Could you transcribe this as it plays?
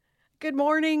Good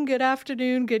morning, good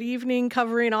afternoon, good evening,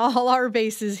 covering all our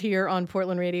bases here on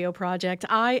Portland Radio Project.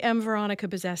 I am Veronica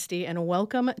Bezesti, and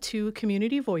welcome to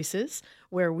Community Voices,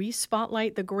 where we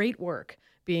spotlight the great work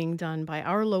being done by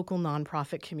our local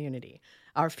nonprofit community.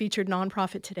 Our featured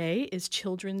nonprofit today is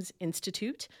Children's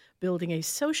Institute, building a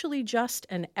socially just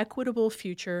and equitable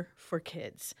future for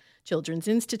kids. Children's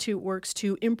Institute works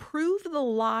to improve the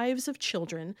lives of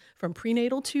children from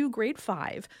prenatal to grade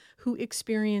 5 who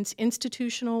experience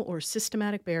institutional or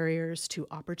systematic barriers to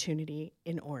opportunity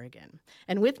in Oregon.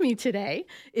 And with me today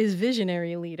is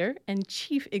visionary leader and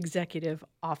Chief Executive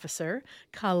Officer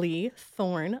Kali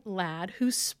Thorne Ladd, who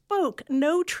spoke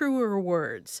no truer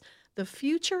words. The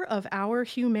future of our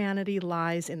humanity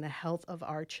lies in the health of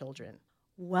our children.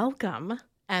 Welcome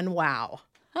and wow.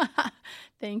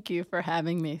 Thank you for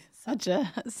having me. Such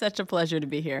a pleasure to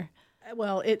be here.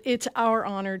 Well, it's our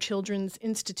honor. Children's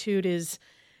Institute is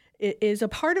a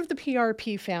part of the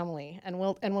PRP family, and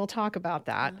we'll talk about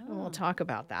that. Oh. We'll talk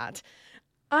about that.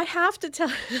 I have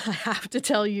to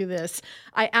tell you this.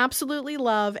 I absolutely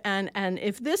love, and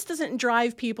if this doesn't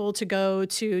drive people to go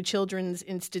to Children's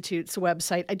Institute's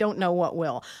website, I don't know what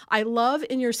will. I love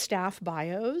in your staff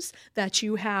bios that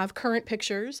you have current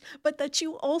pictures, but that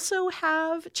you also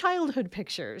have childhood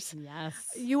pictures. Yes.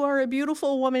 You are a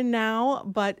beautiful woman now,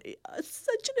 but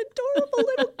such an adorable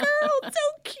little girl. So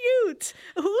cute.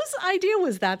 Whose idea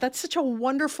was that? That's such a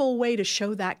wonderful way to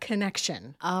show that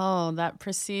connection. Oh, that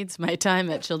precedes my time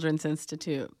at Children's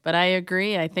Institute. But I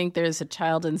agree. I think there's a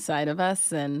child inside of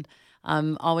us, and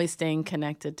always staying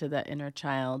connected to that inner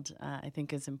child, I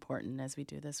think, is important as we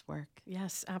do this work.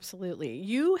 Yes, absolutely.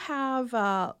 You have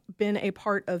been a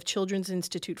part of Children's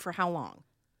Institute for how long?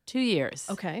 2 years.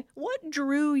 Okay. What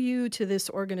drew you to this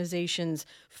organization's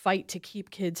fight to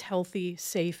keep kids healthy,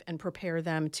 safe, and prepare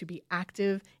them to be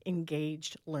active,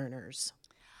 engaged learners?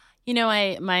 You know,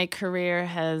 my career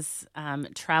has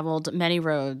traveled many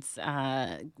roads,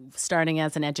 starting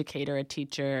as an educator, a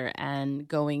teacher, and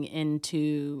going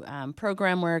into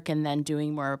program work and then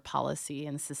doing more policy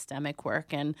and systemic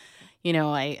work. And, you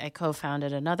know, I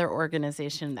co-founded another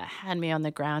organization that had me on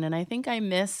the ground, and I think I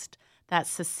missed that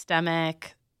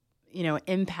systemic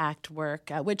impact work,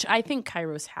 which I think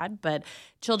Kairos had, but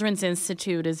Children's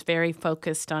Institute is very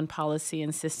focused on policy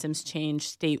and systems change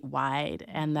statewide,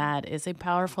 and that is a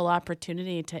powerful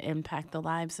opportunity to impact the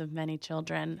lives of many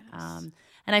children. Yes.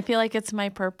 And I feel like it's my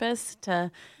purpose to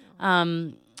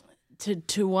want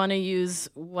to use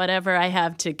whatever I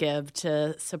have to give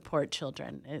to support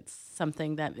children. It's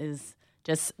something that is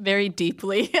just very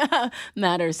deeply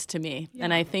matters to me. Yeah.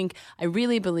 And I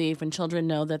really believe when children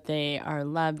know that they are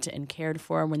loved and cared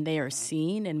for, when they are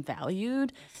seen and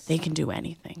valued, they can do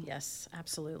anything. Yes,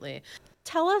 absolutely.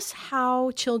 Tell us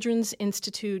how Children's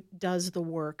Institute does the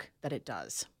work that it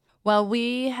does. Well,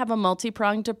 we have a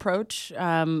multi-pronged approach.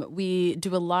 We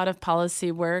do a lot of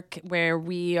policy work where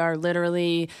we are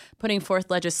literally putting forth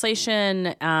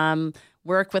legislation,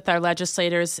 work with our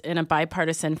legislators in a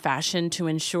bipartisan fashion to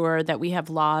ensure that we have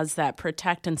laws that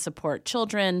protect and support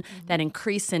children, that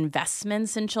increase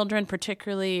investments in children,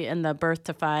 particularly in the birth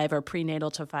to 5 or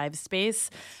prenatal to 5 space.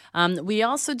 We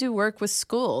also do work with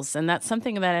schools, and that's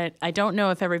something that I don't know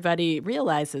if everybody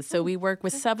realizes. So we work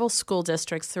with several school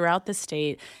districts throughout the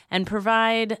state and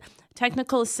provide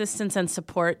technical assistance and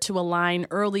support to align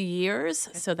early years,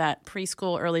 so that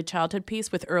preschool, early childhood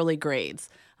piece, with early grades.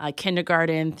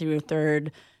 Kindergarten through 3rd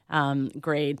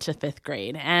grade to 5th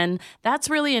grade. And that's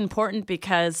really important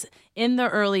because in the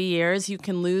early years, you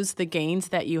can lose the gains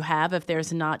that you have if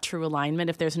there's not true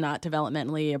alignment, if there's not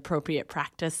developmentally appropriate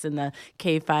practice in the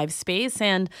K-5 space.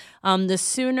 And the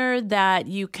sooner that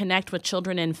you connect with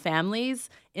children and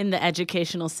families in the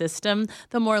educational system,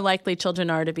 the more likely children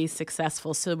are to be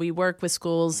successful. So we work with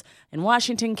schools in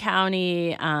Washington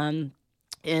County,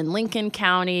 in Lincoln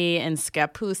County and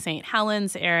Scappoose, St.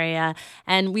 Helens area.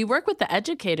 And we work with the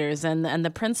educators and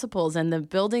the principals and the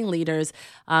building leaders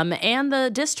and the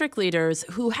district leaders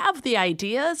who have the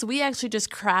ideas. We actually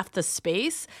just craft the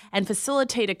space and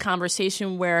facilitate a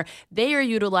conversation where they are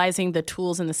utilizing the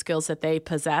tools and the skills that they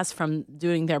possess from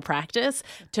doing their practice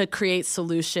to create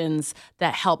solutions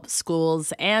that help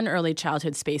schools and early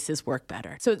childhood spaces work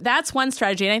better. So that's one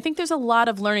strategy. And I think there's a lot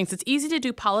of learnings. It's easy to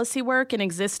do policy work and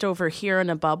exist over here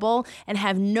in a bubble and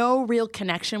have no real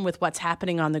connection with what's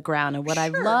happening on the ground. And what I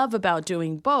love about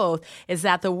doing both is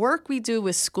that the work we do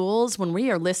with schools, when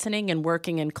we are listening and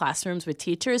working in classrooms with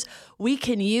teachers, we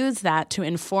can use that to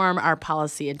inform our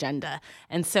policy agenda.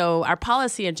 And so our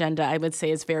policy agenda, I would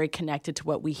say, is very connected to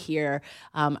what we hear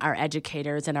our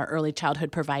educators and our early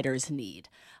childhood providers need.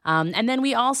 And then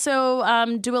we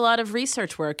also do a lot of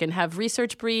research work and have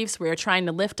research briefs. We're trying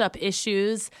to lift up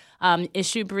issues,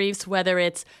 issue briefs, whether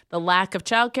it's the lack of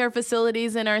childcare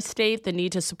facilities in our state, the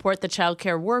need to support the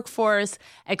childcare workforce,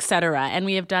 et cetera. And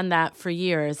we have done that for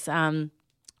years. And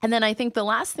then I think the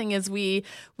last thing is we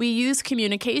use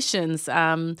communications,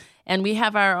 and we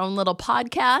have our own little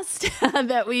podcast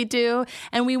that we do.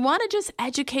 And we want to just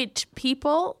educate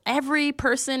people, every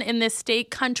person in this state,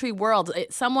 country, world.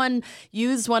 Someone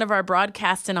used one of our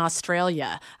broadcasts in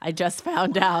Australia, I just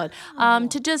found out,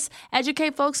 to just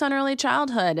educate folks on early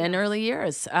childhood and early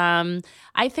years.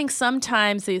 I think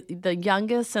sometimes the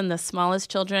youngest and the smallest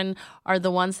children are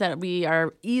the ones that we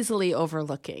are easily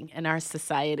overlooking in our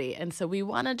society. And so we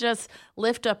want to just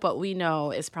lift up what we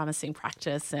know is promising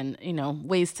practice and,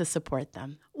 ways to support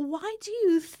them. Why do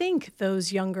you think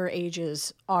those younger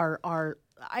ages are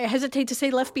I hesitate to say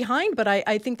left behind, but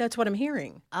I think that's what I'm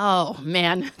hearing. Oh,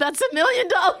 man, that's $1 million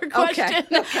question.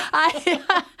 Okay.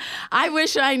 I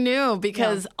wish I knew,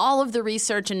 because all of the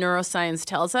research in neuroscience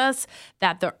tells us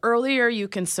that the earlier you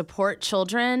can support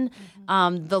children,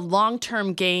 the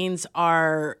long-term gains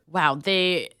are,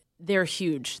 they're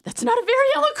huge. That's not a very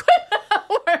eloquent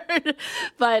word,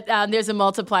 but there's a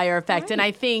multiplier effect. Right. And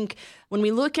I think when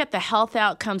we look at the health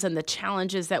outcomes and the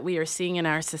challenges that we are seeing in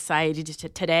our society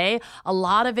today, a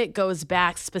lot of it goes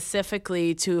back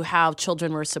specifically to how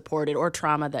children were supported or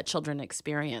trauma that children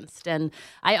experienced. And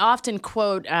I often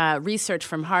quote research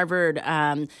from Harvard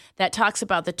that talks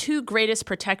about the two greatest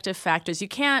protective factors. You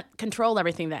can't control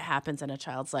everything that happens in a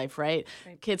child's life, right?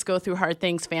 Kids go through hard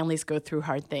things, families go through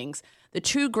hard things. The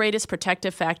two greatest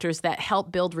protective factors that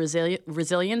help build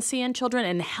resiliency in children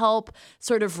and help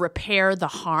sort of repair the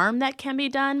harm that can be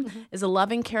done is a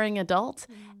loving, caring adult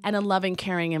and a loving,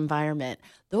 caring environment.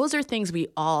 Those are things we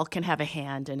all can have a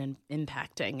hand in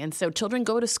impacting. And so children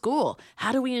go to school.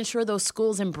 How do we ensure those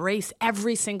schools embrace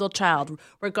every single child,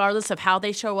 regardless of how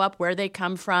they show up, where they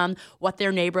come from, what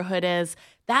their neighborhood is?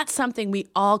 That's something we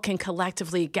all can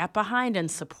collectively get behind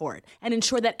and support and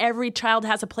ensure that every child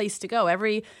has a place to go.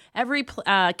 Every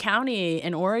county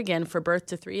in Oregon for birth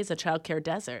to 3 is a child care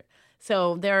desert.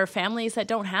 So there are families that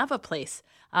don't have a place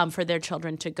for their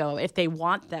children to go if they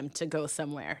want them to go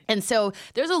somewhere. And so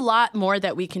there's a lot more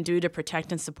that we can do to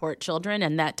protect and support children,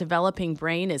 and that developing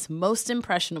brain is most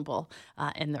impressionable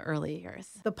in the early years.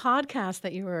 The podcast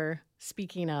that you were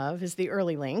speaking of is the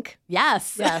Early Link.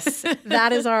 Yes. Yes.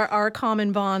 That is our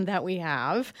common bond that we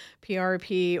have.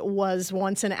 PRP was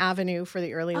once an avenue for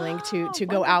the Early Link to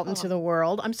go out into the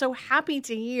world. I'm so happy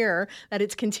to hear that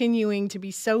it's continuing to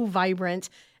be so vibrant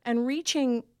and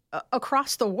reaching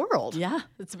across the world. Yeah,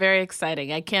 it's very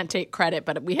exciting. I can't take credit,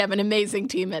 but we have an amazing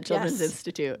team at Children's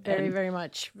Institute. Very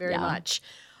much.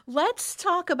 Let's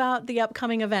talk about the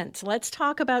upcoming event. Let's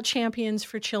talk about Champions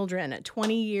for Children,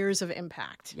 20 years of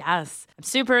impact. Yes, I'm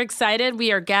super excited.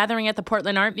 We are gathering at the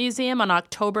Portland Art Museum on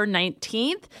October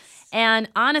 19th. And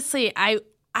honestly, I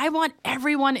want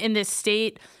everyone in this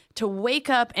state to wake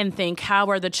up and think, how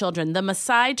are the children? The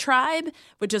Maasai tribe,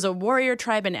 which is a warrior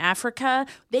tribe in Africa,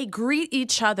 they greet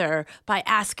each other by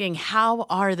asking, how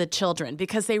are the children?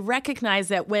 Because they recognize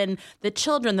that when the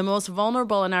children, the most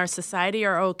vulnerable in our society,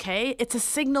 are okay, it's a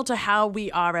signal to how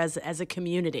we are as a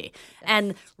community.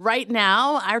 And right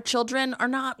now, our children are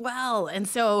not well. And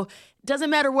so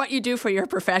doesn't matter what you do for your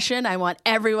profession. I want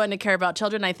everyone to care about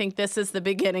children. I think this is the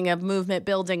beginning of movement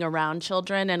building around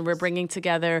children, and we're bringing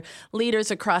together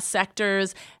leaders across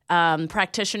sectors,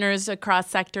 practitioners across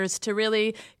sectors to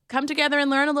really come together and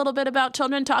learn a little bit about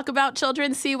children, talk about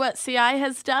children, see what CI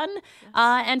has done,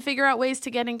 and figure out ways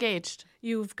to get engaged.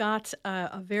 You've got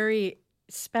a very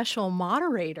special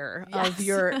moderator of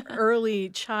your early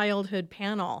childhood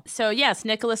panel. So yes,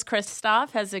 Nicholas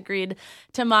Kristof has agreed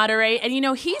to moderate. And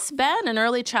he's been an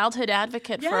early childhood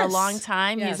advocate for a long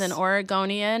time. He's an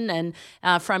Oregonian and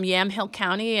from Yamhill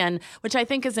County, and which I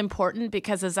think is important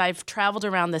because as I've traveled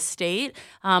around the state,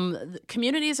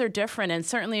 communities are different, and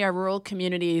certainly our rural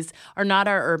communities are not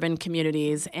our urban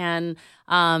communities. And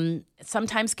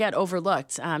sometimes get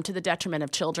overlooked to the detriment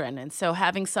of children. And so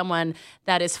having someone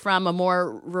that is from a more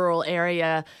rural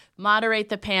area moderate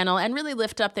the panel and really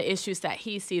lift up the issues that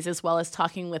he sees, as well as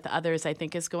talking with others, I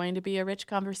think is going to be a rich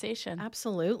conversation.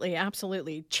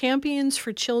 Absolutely. Champions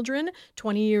for Children,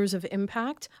 20 Years of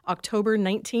Impact, October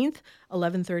 19th,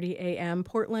 11:30 a.m.,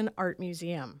 Portland Art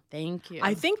Museum. Thank you.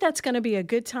 I think that's going to be a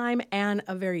good time and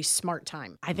a very smart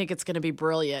time. I think it's going to be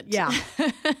brilliant. Yeah.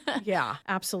 Yeah,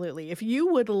 absolutely. If you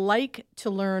would like to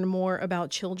learn more about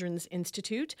Children's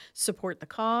Institute, support the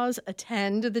cause,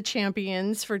 attend the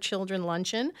Champions for Children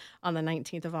luncheon, on the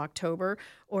 19th of October.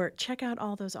 Or check out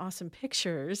all those awesome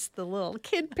pictures, the little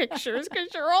kid pictures,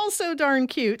 because you're all so darn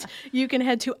cute. You can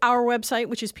head to our website,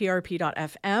 which is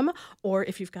prp.fm, or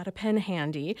if you've got a pen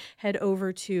handy, head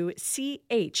over to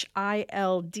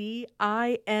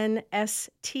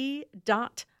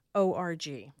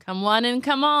childinst.org. Come one and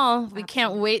come all. We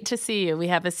can't wait to see you. We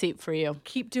have a seat for you.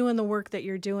 Keep doing the work that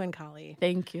you're doing, Kali.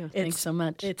 Thank you. Thanks so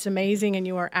much. It's amazing, and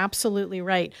you are absolutely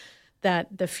right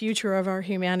that the future of our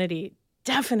humanity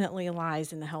definitely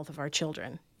lies in the health of our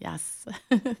children. Yes.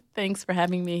 Thanks for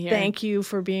having me here. Thank you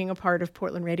for being a part of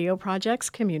Portland Radio Project's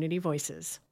Community Voices.